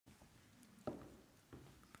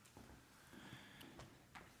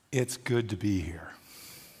It's good to be here.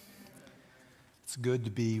 It's good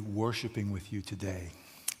to be worshiping with you today.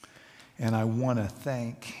 And I want to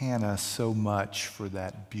thank Hannah so much for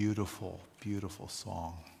that beautiful, beautiful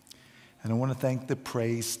song. And I want to thank the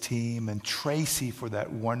praise team and Tracy for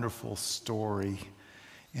that wonderful story,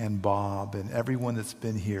 and Bob and everyone that's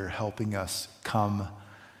been here helping us come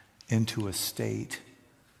into a state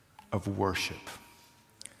of worship.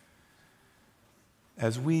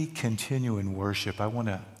 As we continue in worship, I want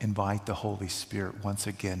to invite the Holy Spirit once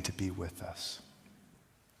again to be with us.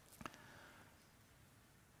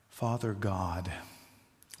 Father God,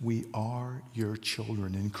 we are your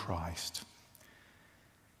children in Christ.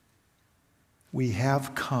 We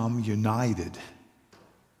have come united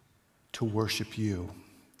to worship you.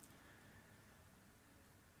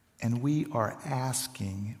 And we are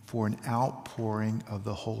asking for an outpouring of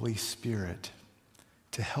the Holy Spirit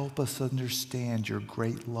to help us understand your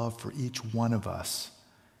great love for each one of us.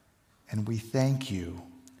 And we thank you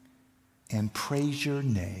and praise your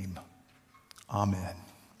name. Amen.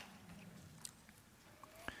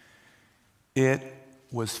 It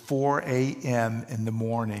was 4 a.m. in the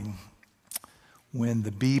morning when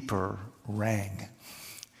the beeper rang.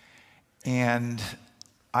 And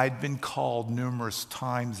I'd been called numerous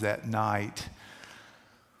times that night.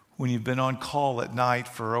 When you've been on call at night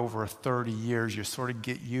for over 30 years, you sort of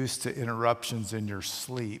get used to interruptions in your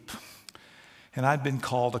sleep. And I'd been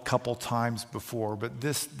called a couple times before, but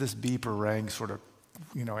this beeper rang sort of,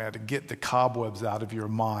 had to get the cobwebs out of your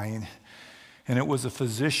mind. And it was a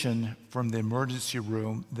physician from the emergency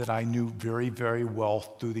room that I knew very, very well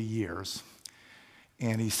through the years.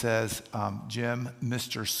 And he says, Jim,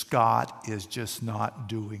 Mr. Scott is just not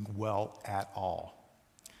doing well at all.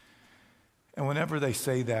 And whenever they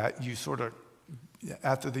say that, you sort of,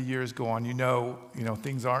 after the years go on,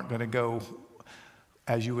 things aren't going to go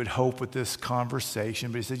as you would hope with this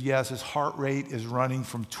conversation. But he said, yes, his heart rate is running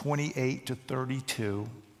from 28 to 32,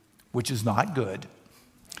 which is not good.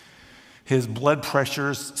 His blood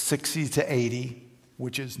pressure is 60 to 80,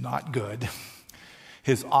 which is not good.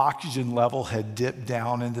 His oxygen level had dipped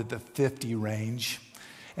down into the 50 range,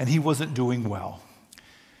 and he wasn't doing well.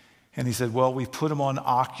 And he said, well, we've put him on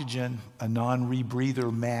oxygen, a non-rebreather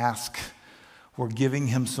mask. We're giving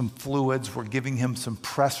him some fluids. We're giving him some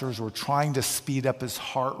pressors. We're trying to speed up his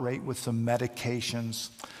heart rate with some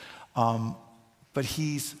medications. But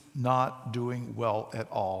he's not doing well at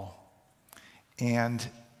all. And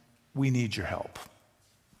we need your help.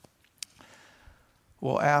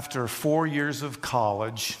 Well, after 4 years of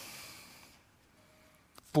college,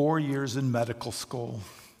 4 years in medical school,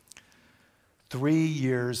 3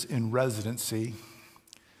 years in residency,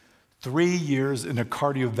 3 years in a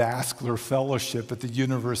cardiovascular fellowship at the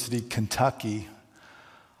University of Kentucky,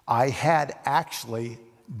 I had actually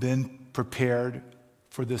been prepared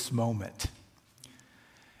for this moment.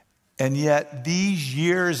 And yet these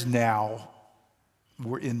years now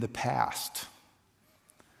were in the past.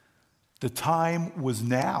 The time was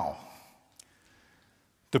now.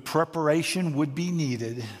 The preparation would be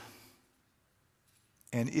needed,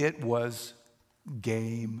 and it was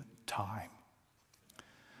game time.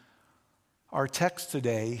 Our text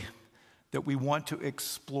today that we want to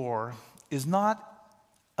explore is not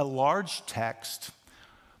a large text,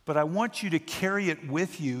 but I want you to carry it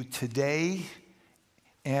with you today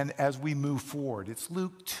and as we move forward. It's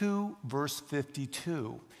Luke 2, verse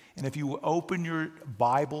 52. And if you open your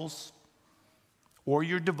Bibles or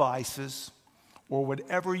your devices or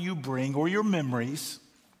whatever you bring or your memories,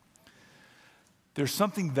 there's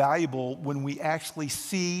something valuable when we actually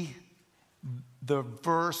see the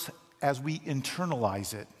verse as we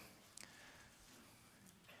internalize it.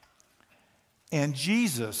 And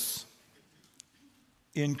Jesus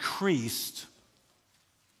increased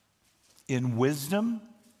in wisdom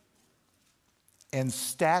and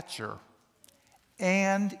stature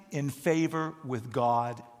and in favor with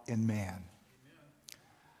God and man.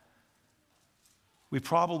 We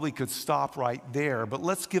probably could stop right there, but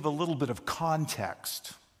let's give a little bit of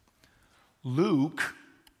context. Luke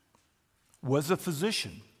was a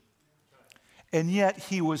physician, and yet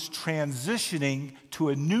he was transitioning to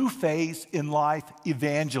a new phase in life,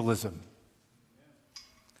 evangelism.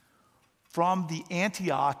 From the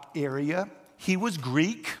Antioch area, he was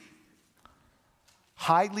Greek,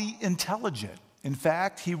 highly intelligent. In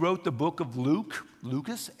fact, he wrote the book of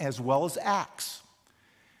Lucas, as well as Acts.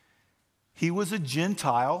 He was a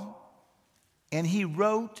Gentile, and he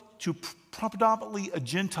wrote to predominantly a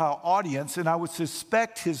Gentile audience, and I would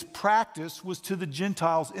suspect his practice was to the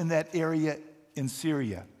Gentiles in that area in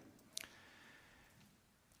Syria.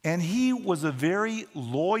 And he was a very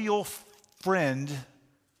loyal friend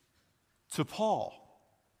to Paul.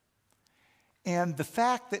 And the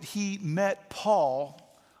fact that he met Paul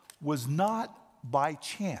was not by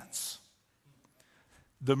chance.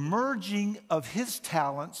 The merging of his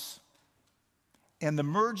talents and the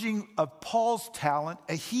merging of Paul's talent,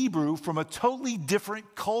 a Hebrew from a totally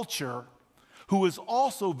different culture who was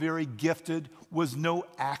also very gifted, was no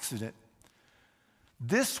accident.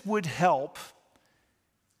 This would help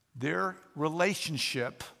their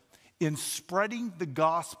relationship in spreading the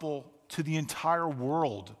gospel to the entire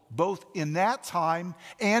world, both in that time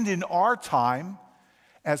and in our time.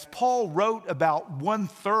 As Paul wrote about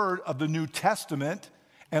 1/3 of the New Testament,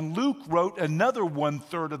 and Luke wrote another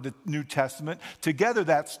 1/3 of the New Testament. Together,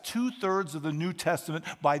 that's 2/3 of the New Testament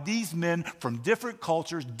by these men from different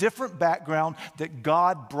cultures, different background that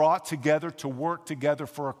God brought together to work together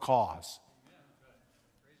for a cause.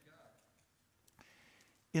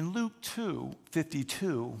 In Luke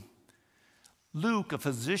 2:52, Luke, a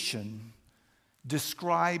physician,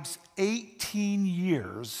 describes 18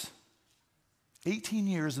 years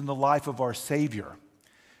in the life of our Savior.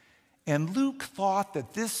 And Luke thought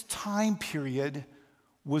that this time period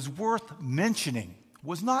was worth mentioning.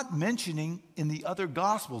 Was not mentioning in the other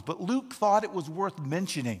Gospels, but Luke thought it was worth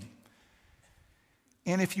mentioning.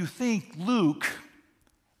 And if you think Luke,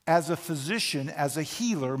 as a physician, as a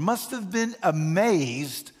healer, must have been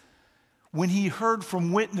amazed when he heard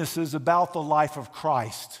from witnesses about the life of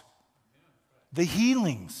Christ. The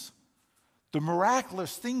healings, the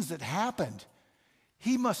miraculous things that happened.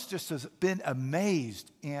 He must just have been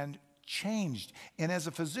amazed and changed. And as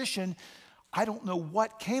a physician, I don't know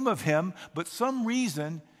what came of him, but some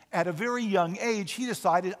reason at a very young age, he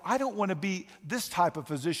decided, I don't want to be this type of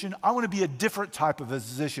physician. I want to be a different type of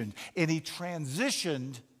physician. And he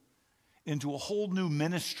transitioned into a whole new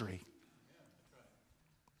ministry.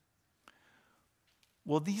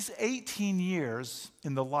 Well, these 18 years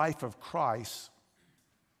in the life of Christ,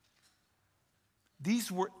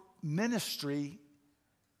 these were ministry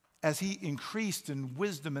as he increased in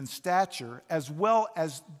wisdom and stature, as well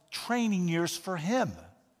as training years for him.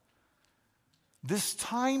 This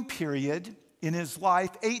time period in his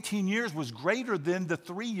life, 18 years, was greater than the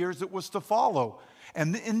 3 years that was to follow.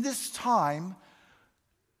 And in this time,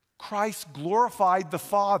 Christ glorified the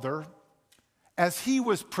Father as he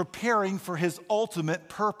was preparing for his ultimate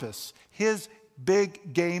purpose, his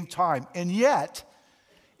big game time. And yet,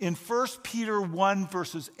 in 1 Peter 1,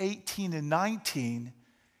 verses 18 and 19,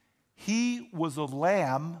 he was a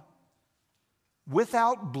lamb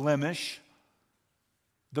without blemish,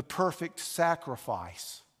 the perfect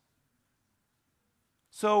sacrifice.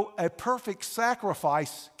 So a perfect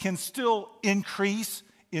sacrifice can still increase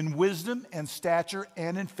in wisdom and stature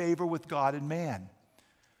and in favor with God and man.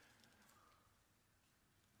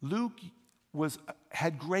 Luke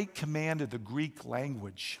had great command of the Greek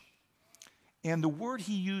language. And the word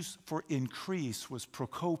he used for increase was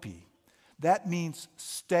prokope. That means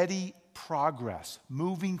steady progress,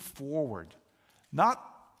 moving forward. Not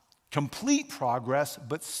complete progress,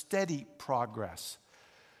 but steady progress.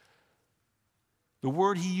 The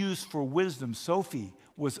word he used for wisdom, Sophie,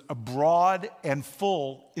 was a broad and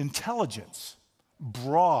full intelligence.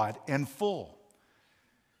 Broad and full.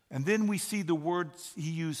 And then we see the words he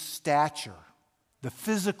used, stature, the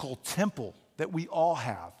physical temple that we all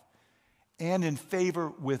have, and in favor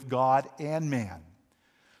with God and man.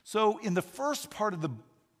 So in the first part of the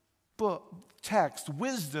book text,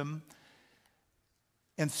 wisdom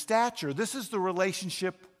and stature, this is the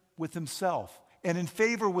relationship with himself. And in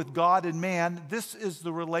favor with God and man, this is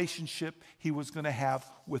the relationship he was going to have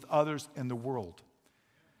with others in the world.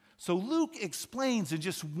 So Luke explains in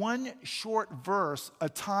just one short verse a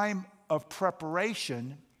time of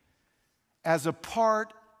preparation as a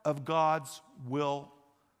part of God's will.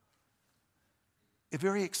 A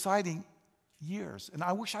very exciting years. And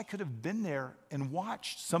I wish I could have been there and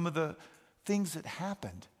watched some of the things that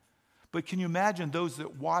happened. But can you imagine those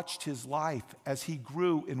that watched his life as he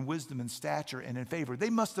grew in wisdom and stature and in favor?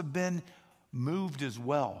 They must have been moved as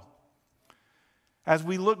well. As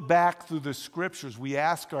we look back through the scriptures, we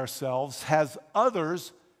ask ourselves, has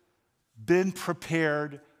others been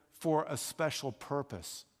prepared for a special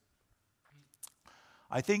purpose?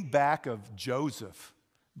 I think back of Joseph,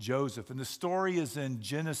 and the story is in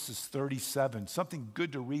Genesis 37, something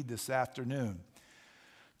good to read this afternoon.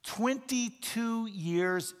 22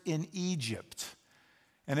 years in Egypt.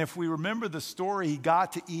 And if we remember the story, he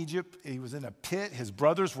got to Egypt, he was in a pit, his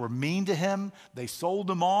brothers were mean to him, they sold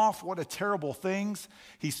him off, what a terrible things.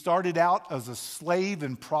 He started out as a slave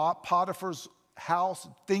in Potiphar's house,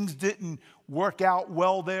 things didn't work out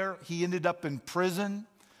well there, he ended up in prison.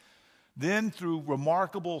 Then through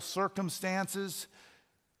remarkable circumstances,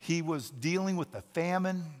 he was dealing with the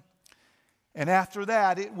famine. And after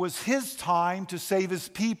that, it was his time to save his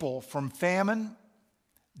people from famine,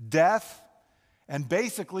 death, and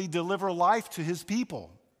basically deliver life to his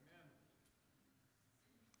people.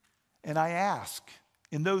 And I ask,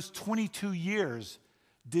 in those 22 years,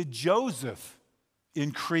 did Joseph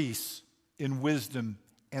increase in wisdom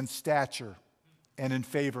and stature and in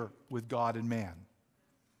favor with God and man?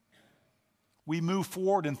 We move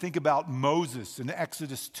forward and think about Moses in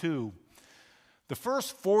Exodus 2. The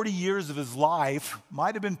first 40 years of his life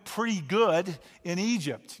might have been pretty good in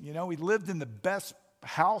Egypt. You know, he lived in the best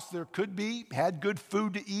house there could be, had good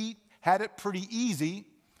food to eat, had it pretty easy.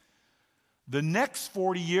 The next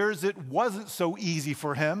 40 years, it wasn't so easy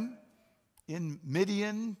for him. In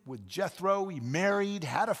Midian with Jethro, he married,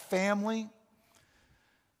 had a family.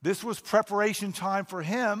 This was preparation time for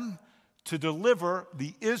him to deliver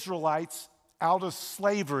the Israelites out of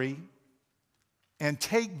slavery and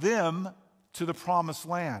take them to the promised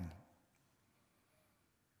land.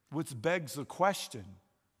 Which begs the question,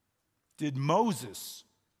 did Moses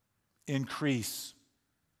increase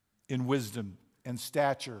in wisdom and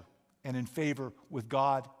stature and in favor with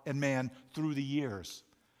God and man through the years,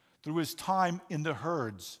 through his time in the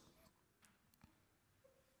herds?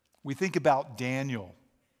 We think about Daniel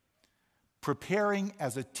preparing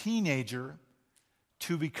as a teenager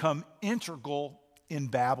to become integral in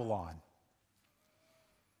Babylon.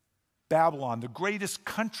 Babylon, the greatest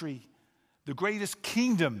country, the greatest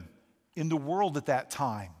kingdom in the world at that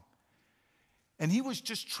time. And he was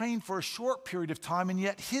just trained for a short period of time, and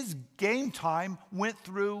yet his game time went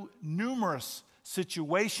through numerous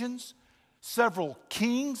situations, several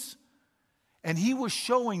kings, and he was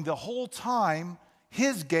showing the whole time,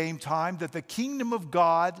 his game time, that the kingdom of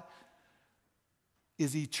God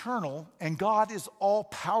is eternal and God is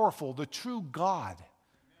all-powerful, the true God.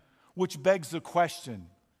 Which begs the question,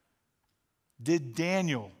 did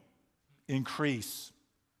Daniel increase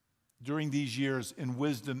during these years in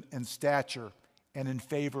wisdom and stature and in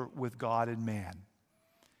favor with God and man?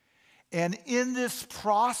 And in this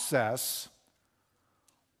process,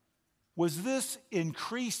 was this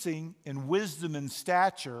increasing in wisdom and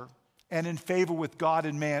stature and in favor with God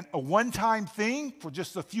and man a one-time thing for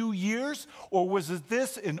just a few years? Or was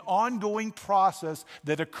this an ongoing process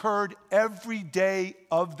that occurred every day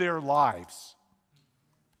of their lives?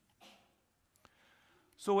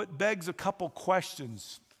 So it begs a couple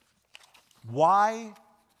questions. Why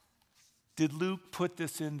did Luke put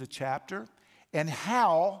this in the chapter? And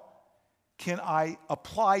how can I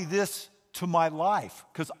apply this to my life?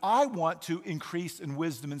 Because I want to increase in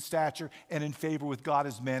wisdom and stature and in favor with God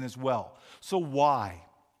as man as well. So why?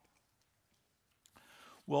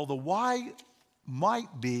 Well, the why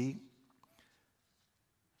might be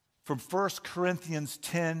from 1 Corinthians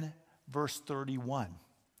 10, verse 31.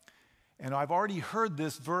 And I've already heard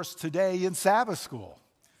this verse today in Sabbath school.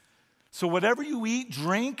 So whatever you eat,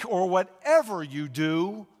 drink, or whatever you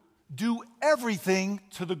do, do everything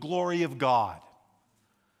to the glory of God.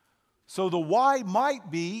 So the why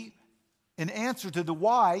might be an answer to the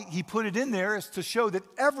why. He put it in there is to show that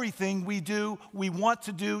everything we do, we want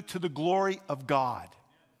to do to the glory of God.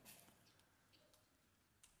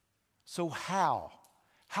 So how?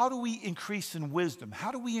 How do we increase in wisdom?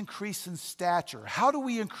 How do we increase in stature? How do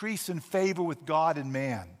we increase in favor with God and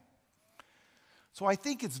man? So I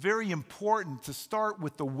think it's very important to start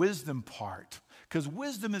with the wisdom part, because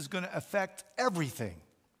wisdom is going to affect everything.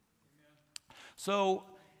 So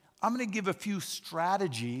I'm going to give a few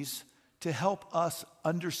strategies to help us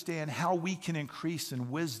understand how we can increase in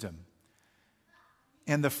wisdom.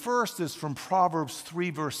 And the first is from Proverbs 3,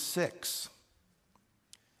 verse 6.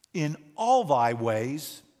 In all thy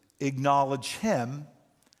ways acknowledge him,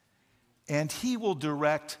 and he will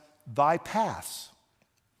direct thy paths.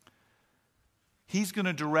 He's going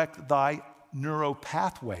to direct thy neural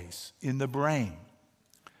pathways in the brain.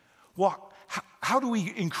 Well, how do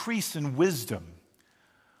we increase in wisdom?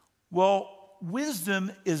 Well,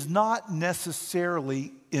 wisdom is not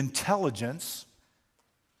necessarily intelligence,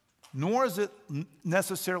 nor is it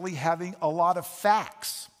necessarily having a lot of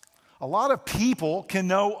facts. A lot of people can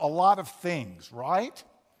know a lot of things, right?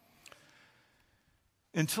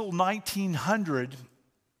 Until 1900,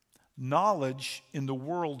 knowledge in the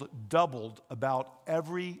world doubled about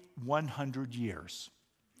every 100 years.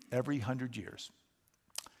 Every 100 years.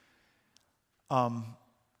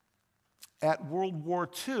 At World War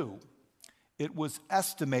II, it was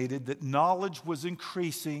estimated that knowledge was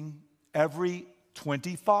increasing every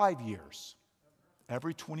 25 years.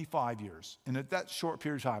 Every 25 years, and at that short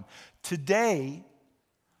period of time. Today,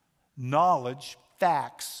 knowledge,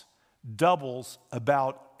 facts, doubles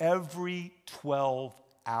about every 12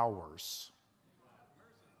 hours.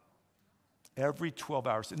 Every 12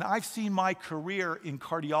 hours. And I've seen my career in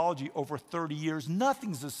cardiology over 30 years.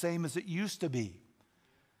 Nothing's the same as it used to be.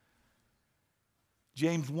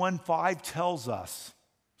 James 1:5 tells us,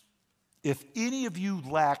 if any of you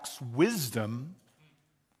lacks wisdom,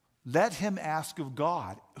 let him ask of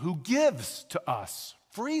God, who gives to us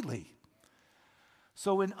freely.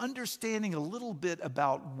 So in understanding a little bit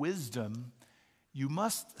about wisdom, you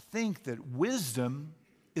must think that wisdom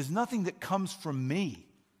is nothing that comes from me.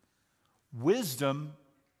 Wisdom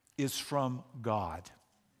is from God.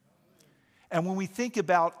 And when we think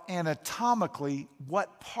about anatomically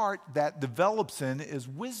what part that develops in, is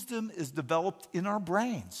wisdom is developed in our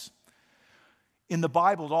brains. In the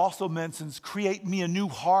Bible, it also mentions, create me a new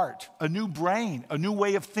heart, a new brain, a new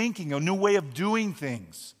way of thinking, a new way of doing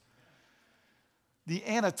things. The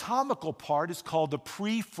anatomical part is called the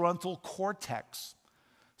prefrontal cortex.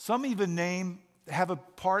 Some even have a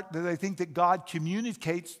part that they think that God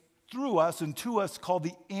communicates through us and to us called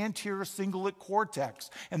the anterior cingulate cortex.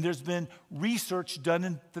 And there's been research done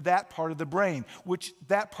into that part of the brain, which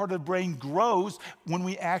that part of the brain grows when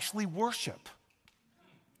we actually worship.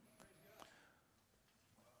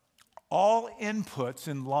 All inputs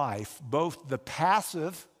in life, both the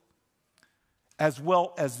passive as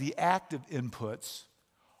well as the active inputs,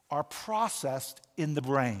 are processed in the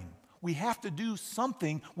brain. We have to do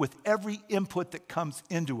something with every input that comes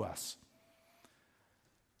into us.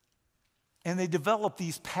 And they develop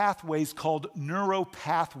these pathways called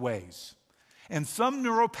neuropathways. And some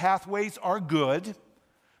neuropathways are good,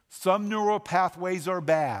 some neuropathways are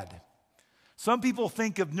bad. Some people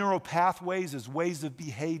think of neuropathways as ways of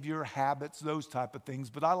behavior, habits, those type of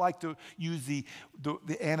things, but I like to use the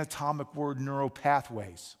anatomic word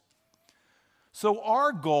neuropathways. So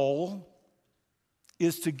our goal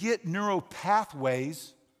is to get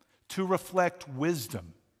neuropathways to reflect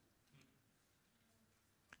wisdom.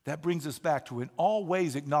 That brings us back to, in all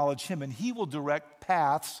ways acknowledge him, and he will direct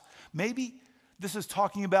paths. Maybe this is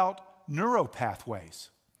talking about neuropathways.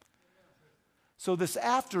 So this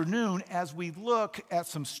afternoon, as we look at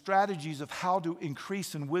some strategies of how to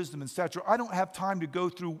increase in wisdom and stature, I don't have time to go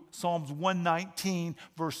through Psalms 119,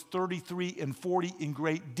 verse 33 and 40 in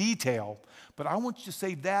great detail, but I want you to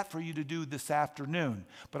save that for you to do this afternoon.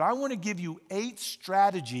 But I want to give you 8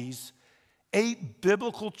 strategies, 8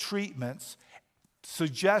 biblical treatments,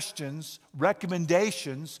 suggestions,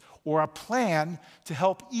 recommendations, or a plan to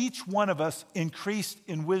help each one of us increase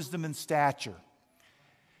in wisdom and stature.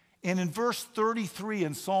 And in verse 33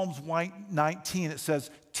 in Psalms 119, it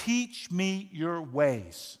says, teach me your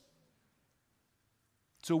ways.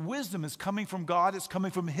 So wisdom is coming from God. It's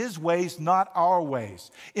coming from his ways, not our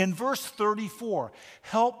ways. In verse 34,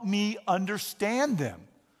 help me understand them.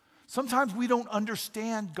 Sometimes we don't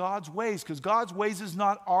understand God's ways because God's ways is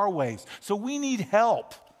not our ways. So we need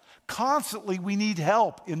help. Constantly we need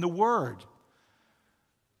help in the Word.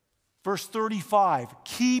 Verse 35,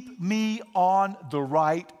 keep me on the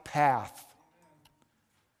right path.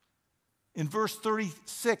 In verse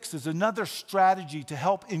 36 is another strategy to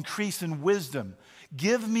help increase in wisdom.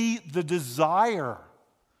 Give me the desire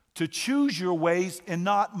to choose your ways and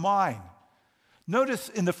not mine. Notice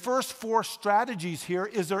in the first 4 strategies here,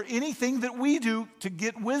 is there anything that we do to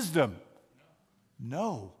get wisdom?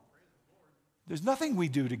 No. There's nothing we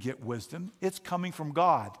do to get wisdom. It's coming from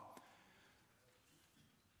God.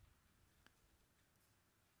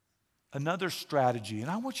 Another strategy,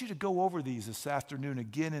 and I want you to go over these this afternoon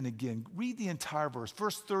again and again. Read the entire verse.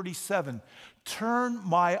 Verse 37, turn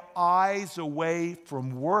my eyes away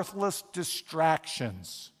from worthless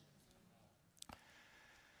distractions.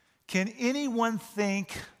 Can anyone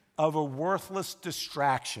think of a worthless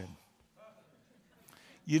distraction?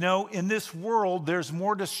 You know, in this world, there's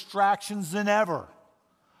more distractions than ever.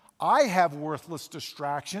 I have worthless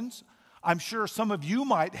distractions. I'm sure some of you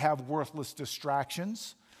might have worthless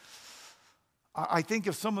distractions. I think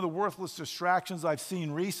of some of the worthless distractions I've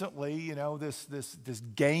seen recently, you know, this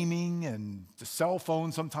gaming, and the cell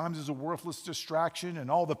phone sometimes is a worthless distraction, and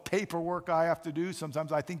all the paperwork I have to do,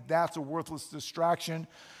 sometimes I think that's a worthless distraction.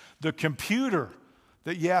 The computer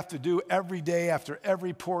that you have to do every day after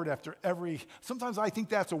every report, sometimes I think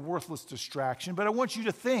that's a worthless distraction. But I want you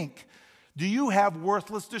to think, do you have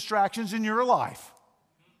worthless distractions in your life?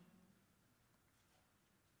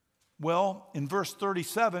 Well, in verse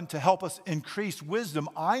 37, to help us increase wisdom,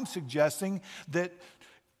 I'm suggesting that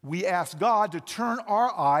we ask God to turn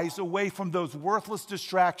our eyes away from those worthless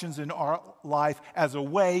distractions in our life as a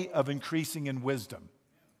way of increasing in wisdom.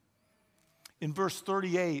 In verse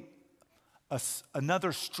 38,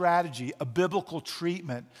 another strategy, a biblical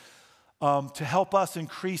treatment to help us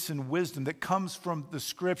increase in wisdom that comes from the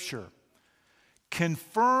Scripture.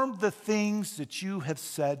 confirm the things that you have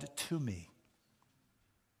said to me.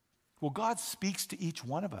 Well, God speaks to each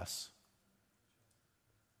one of us.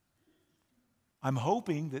 I'm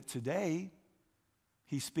hoping that today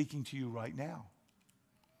He's speaking to you right now.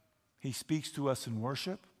 He speaks to us in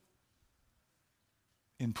worship,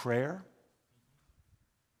 in prayer,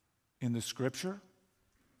 in the Scripture,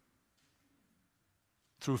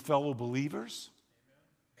 through fellow believers,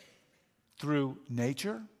 through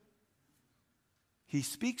nature. He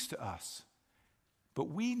speaks to us. But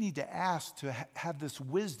we need to ask to have this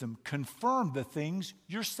wisdom confirm the things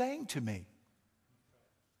you're saying to me.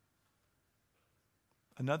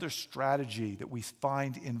 Another strategy that we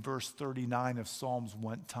find in verse 39 of Psalms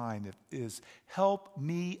 110 is, help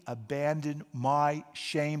me abandon my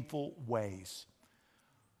shameful ways.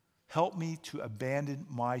 Help me to abandon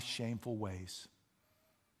my shameful ways.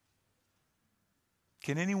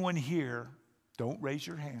 Can anyone here, don't raise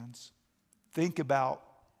your hands, think about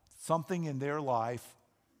something in their life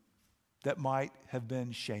that might have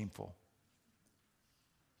been shameful?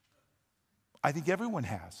 I think everyone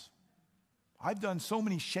has. I've done so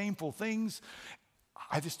many shameful things,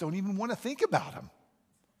 I just don't even want to think about them.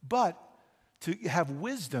 But to have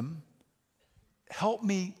wisdom, help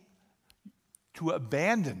me to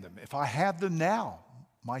abandon them, if I have them now,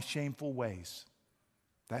 my shameful ways.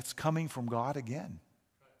 That's coming from God again,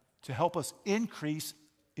 to help us increase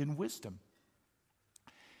in wisdom.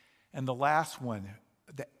 And the last one,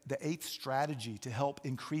 the eighth strategy to help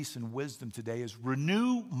increase in wisdom today is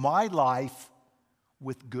renew my life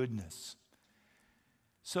with goodness.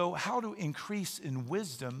 So how to increase in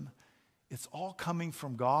wisdom? It's all coming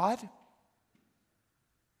from God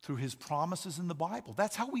through His promises in the Bible.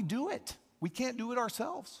 That's how we do it. We can't do it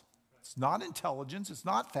ourselves. It's not intelligence. It's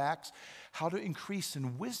not facts. How to increase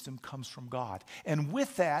in wisdom comes from God. And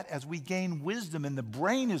with that, as we gain wisdom and the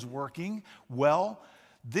brain is working well,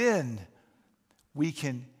 then we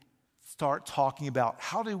can start talking about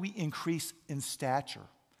how do we increase in stature?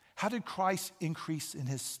 How did Christ increase in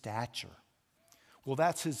His stature? Well,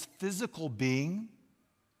 that's His physical being,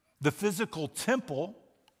 the physical temple,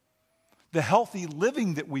 the healthy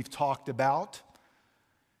living that we've talked about.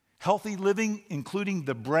 Healthy living, including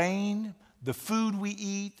the brain, the food we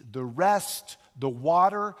eat, the rest, the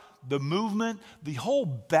water, the movement, the whole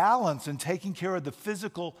balance in taking care of the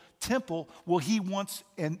physical temple, well, He wants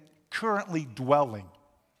and currently dwelling.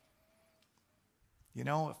 You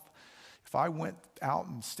know, if I went out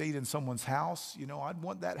and stayed in someone's house, you know, I'd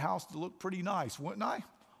want that house to look pretty nice, wouldn't I?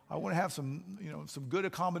 I want to have some, you know, some good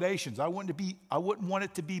accommodations. I wouldn't want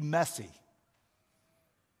it to be messy.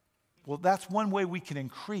 Well, that's one way we can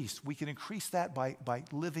increase. We can increase that by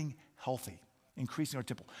living healthy, increasing our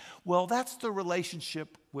temple. Well, that's the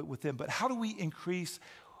relationship with Him. But how do we increase,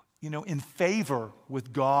 you know, in favor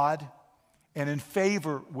with God and in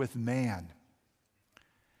favor with man?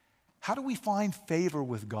 How do we find favor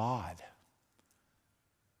with God?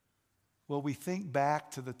 Well, we think back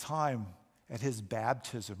to the time at His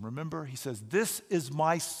baptism. Remember, He says, "This is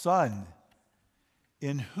my Son,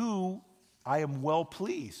 in whom I am well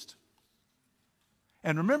pleased."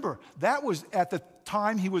 And remember, that was at the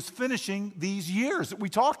time He was finishing these years that we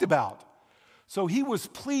talked about. So He was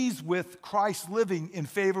pleased with Christ living in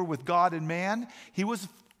favor with God and man. He was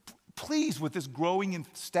pleased with this growing in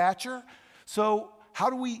stature. So how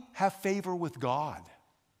do we have favor with God?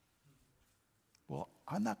 Well,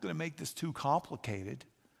 I'm not going to make this too complicated,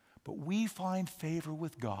 but we find favor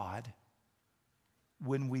with God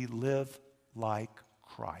when we live like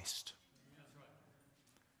Christ.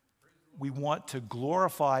 We want to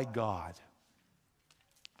glorify God.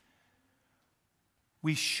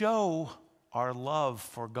 We show our love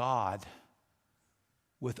for God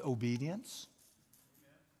with obedience,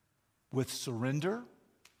 with surrender,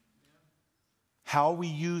 how we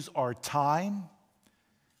use our time,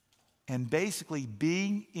 and basically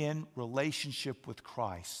being in relationship with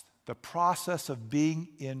Christ, the process of being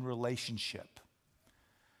in relationship.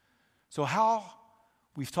 So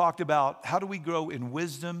we've talked about how do we grow in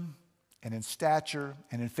wisdom and in stature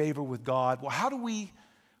and in favor with God. Well, how do we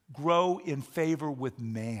grow in favor with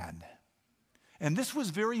man? And this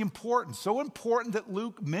was very important, so important that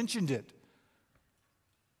Luke mentioned it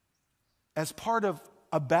as part of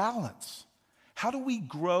a balance. How do we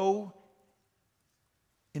grow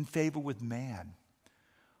in favor with man?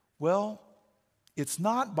 Well, it's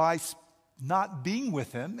not by not being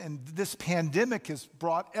with Him, and this pandemic has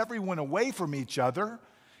brought everyone away from each other.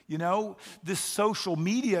 You know, this social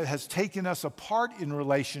media has taken us apart in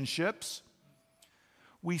relationships.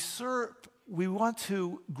 We want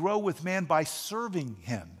to grow with man by serving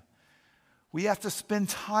Him. We have to spend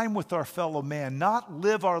time with our fellow man, not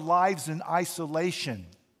live our lives in isolation.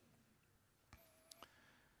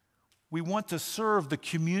 We want to serve the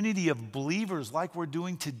community of believers like we're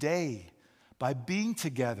doing today by being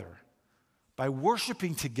together, by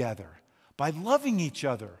worshiping together, by loving each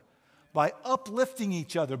other, by uplifting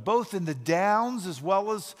each other, both in the downs as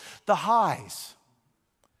well as the highs.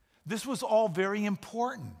 This was all very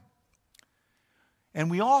important.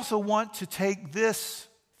 And we also want to take this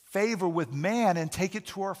favor with man and take it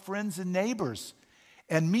to our friends and neighbors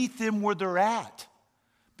and meet them where they're at,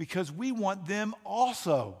 because we want them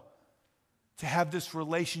also to have this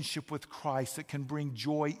relationship with Christ that can bring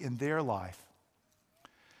joy in their life.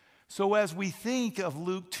 So as we think of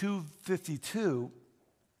Luke 2:52,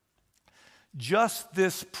 just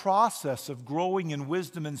this process of growing in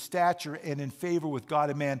wisdom and stature and in favor with God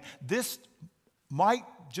and man, this might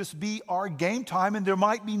just be our game time, and there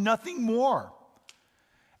might be nothing more.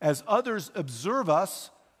 As others observe us,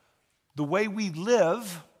 the way we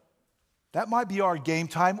live, that might be our game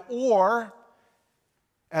time, or,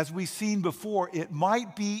 as we've seen before, it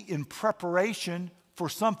might be in preparation for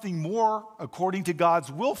something more according to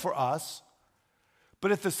God's will for us.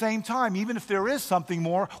 But at the same time, even if there is something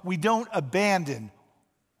more, we don't abandon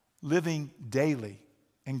living daily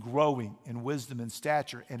and growing in wisdom and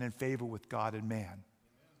stature and in favor with God and man.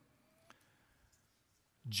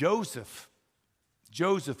 Joseph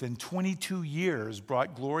in 22 years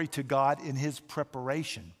brought glory to God in his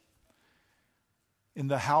preparation. In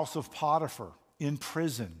the house of Potiphar, in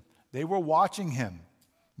prison, they were watching him.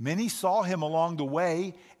 Many saw him along the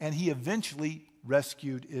way, and he eventually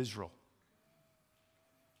rescued Israel.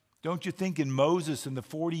 Don't you think in Moses, in the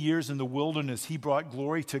 40 years in the wilderness, he brought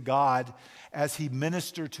glory to God as he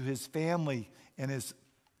ministered to his family and his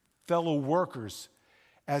fellow workers,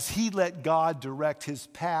 as he let God direct his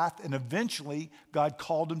path, and eventually God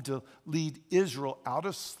called him to lead Israel out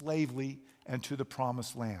of slavery and to the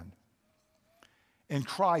promised land. In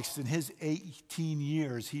Christ, in his 18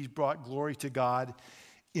 years, he brought glory to God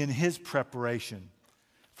in his preparation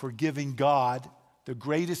for giving God the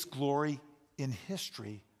greatest glory in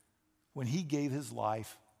history. When he gave his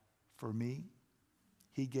life for me,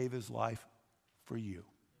 he gave his life for you.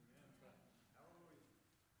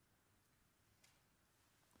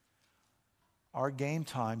 Our game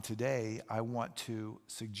time today, I want to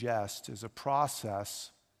suggest, is a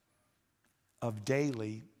process of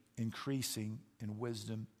daily increasing in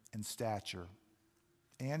wisdom and stature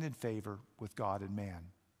and in favor with God and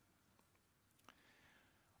man.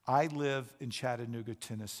 I live in Chattanooga,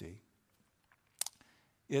 Tennessee.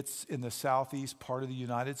 It's in the southeast part of the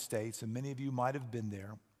United States, and many of you might have been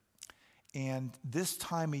there. And this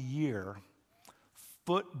time of year,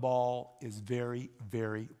 football is very,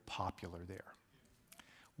 very popular there.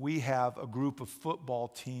 We have a group of football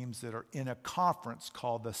teams that are in a conference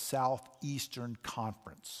called the Southeastern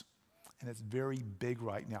Conference. And it's very big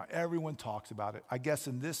right now. Everyone talks about it. I guess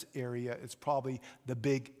in this area, it's probably the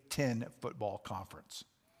Big Ten football conference.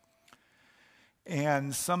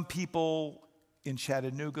 And some people in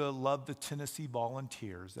Chattanooga love the Tennessee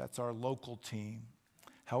Volunteers. That's our local team.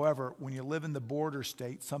 However, when you live in the border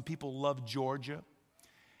state, some people love Georgia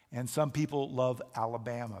and some people love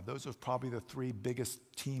Alabama. Those are probably the three biggest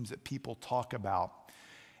teams that people talk about.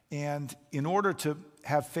 And in order to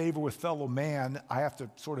have favor with fellow man, I have to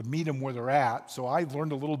sort of meet them where they're at. So I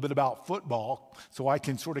learned a little bit about football so I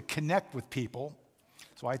can sort of connect with people.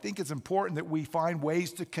 So I think it's important that we find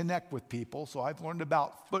ways to connect with people. So I've learned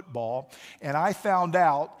about football. And I found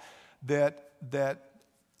out that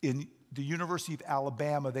in the University of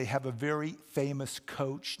Alabama, they have a very famous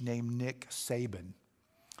coach named Nick Saban.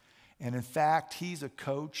 And in fact, he's a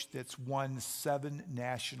coach that's won 7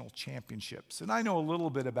 national championships. And I know a little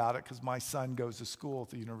bit about it because my son goes to school at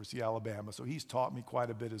the University of Alabama, so he's taught me quite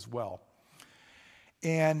a bit as well.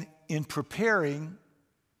 And in preparing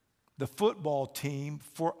the football team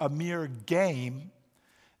for a mere game,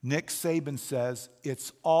 Nick Saban says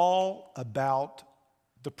it's all about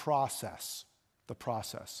the process. The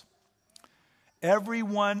process.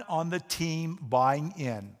 Everyone on the team buying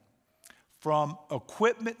in, from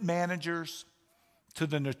equipment managers to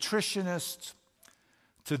the nutritionists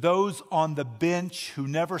to those on the bench who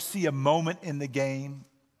never see a moment in the game,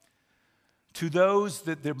 to those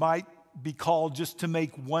that there might be called just to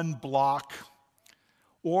make one block,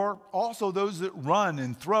 or also those that run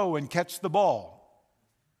and throw and catch the ball.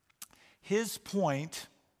 His point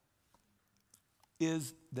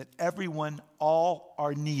is that everyone, all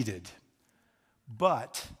are needed,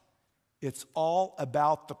 but it's all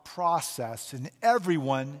about the process, and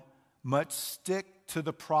everyone must stick to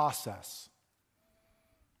the process.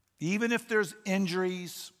 Even if there's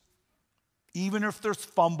injuries, even if there's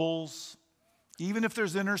fumbles, even if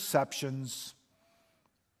there's interceptions,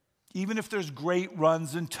 even if there's great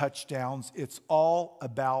runs and touchdowns, it's all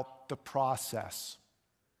about the process.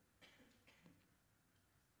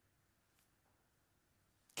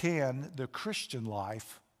 Can the Christian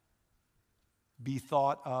life be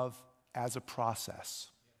thought of as a process?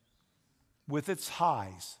 With its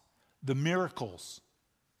highs, the miracles,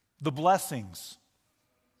 the blessings,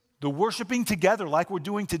 the worshiping together like we're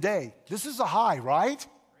doing today. This is a high, right?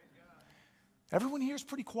 Everyone here is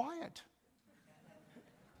pretty quiet.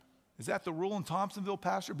 Is that the rule in Thompsonville,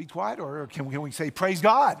 Pastor? Be quiet? Or can we say, praise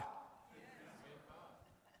God?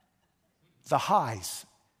 The highs,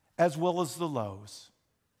 as well as the lows,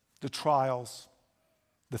 the trials,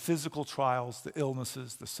 the physical trials, the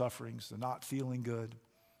illnesses, the sufferings, the not feeling good,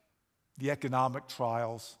 the economic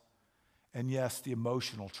trials, and yes, the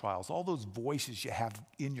emotional trials. All those voices you have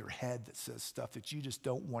in your head that says stuff that you just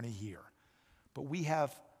don't want to hear. But we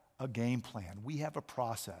have a game plan. We have a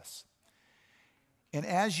process. And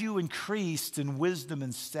as you increased in wisdom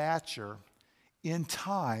and stature, in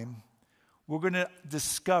time, we're going to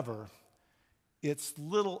discover it's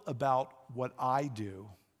little about what I do,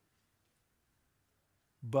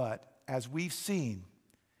 but as we've seen,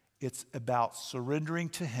 it's about surrendering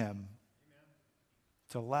to Him,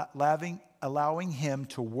 to allowing Him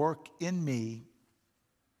to work in me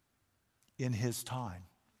in His time.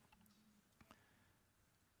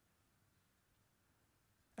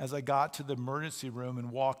 As I got to the emergency room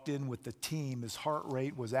and walked in with the team, his heart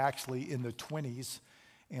rate was actually in the 20s,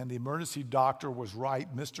 and the emergency doctor was right.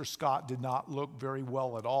 Mr. Scott did not look very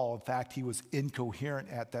well at all. In fact, he was incoherent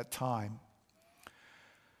at that time.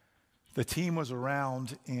 The team was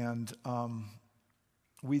around, and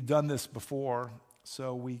we'd done this before,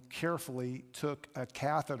 so we carefully took a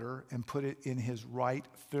catheter and put it in his right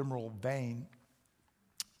femoral vein.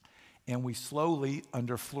 And we slowly,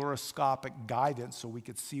 under fluoroscopic guidance so we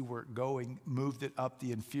could see where it going, moved it up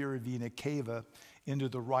the inferior vena cava into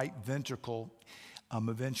the right ventricle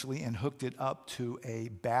eventually, and hooked it up to a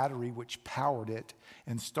battery which powered it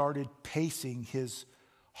and started pacing his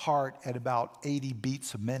heart at about 80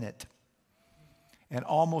 beats a minute. And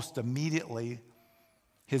almost immediately,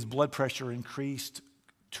 his blood pressure increased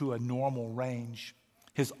to a normal range.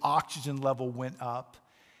 His oxygen level went up,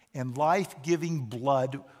 and life-giving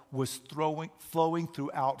blood was flowing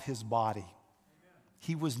throughout his body.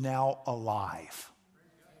 He was now alive.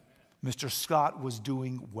 Mr. Scott was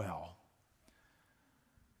doing well.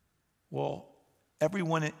 Well,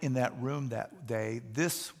 everyone in that room that day,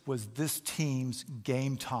 this was this team's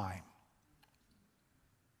game time.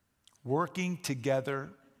 Working together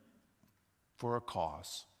for a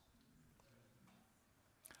cause.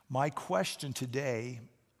 My question today,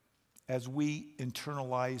 as we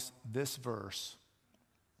internalize this verse,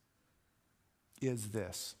 is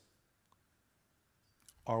this: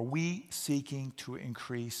 are we seeking to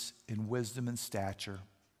increase in wisdom and stature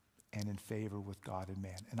and in favor with God and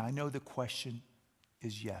man? And I know the question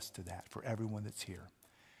is yes to that for everyone that's here.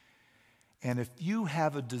 And if you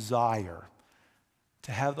have a desire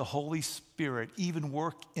to have the Holy Spirit even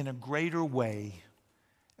work in a greater way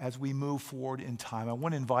as we move forward in time, I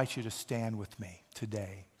want to invite you to stand with me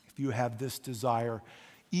today. If you have this desire,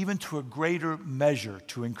 even to a greater measure,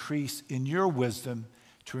 to increase in your wisdom,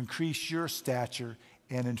 to increase your stature,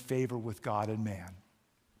 and in favor with God and man.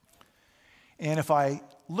 And if I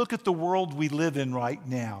look at the world we live in right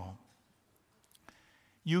now,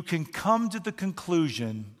 you can come to the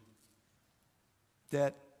conclusion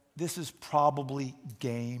that this is probably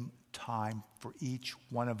game time for each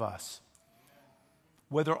one of us.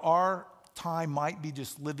 Whether our time might be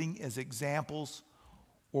just living as examples,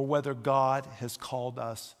 or whether God has called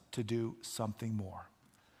us to do something more.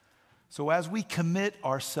 So as we commit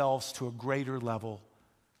ourselves to a greater level,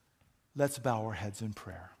 let's bow our heads in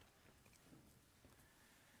prayer.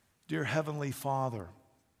 Dear Heavenly Father,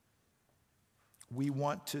 we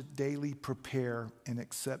want to daily prepare and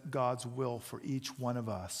accept God's will for each one of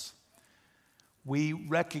us. We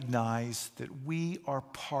recognize that we are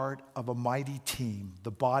part of a mighty team,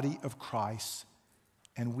 the body of Christ,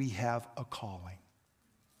 and we have a calling.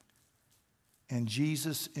 And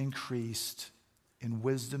Jesus increased in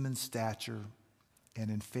wisdom and stature and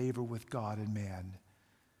in favor with God and man.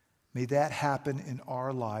 May that happen in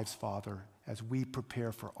our lives, Father, as we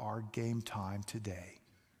prepare for our game time today.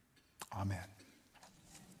 Amen.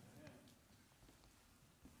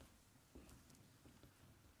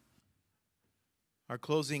 Our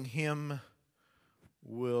closing hymn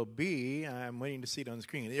will be, I'm waiting to see it on the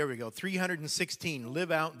screen. There we go, 316,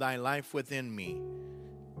 Live Out Thy Life Within Me.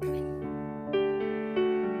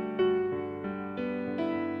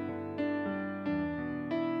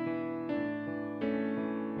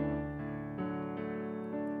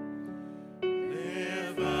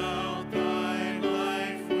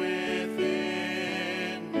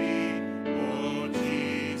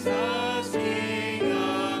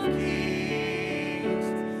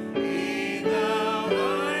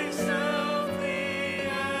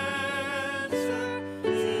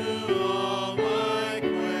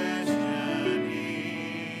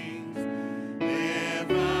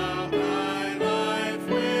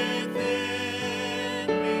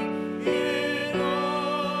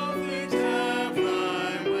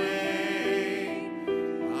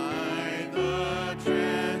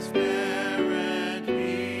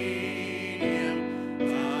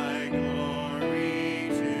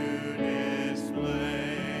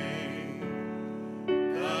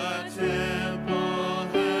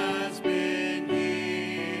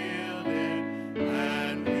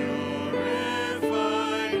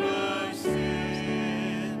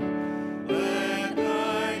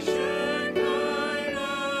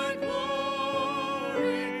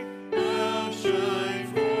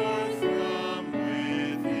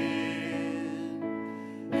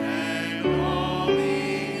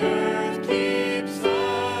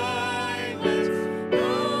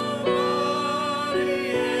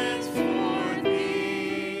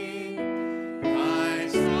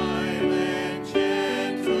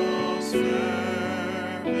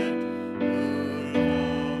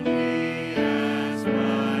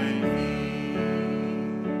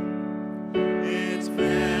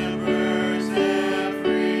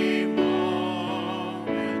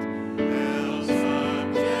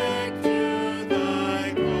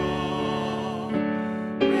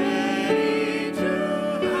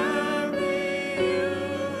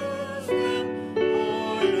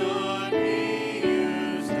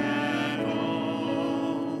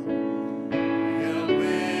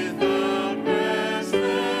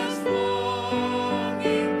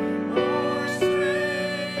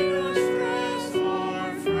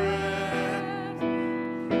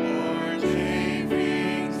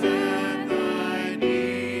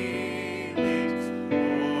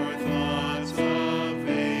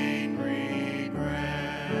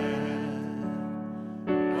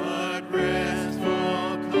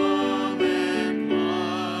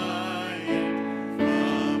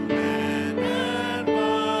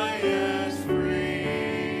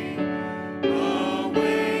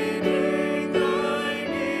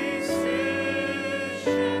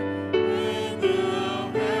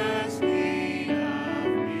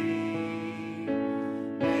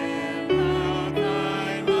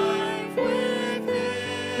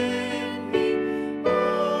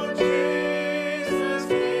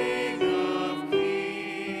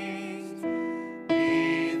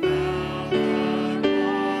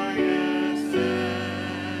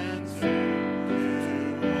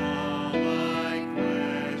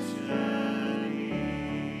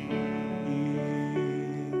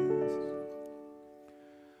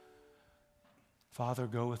 Father,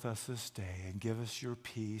 go with us this day and give us your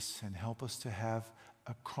peace and help us to have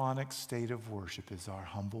a chronic state of worship is our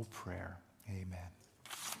humble prayer. Amen.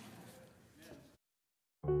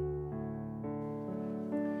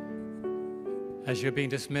 As you're being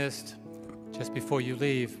dismissed, just before you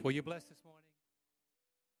leave, will you bless this?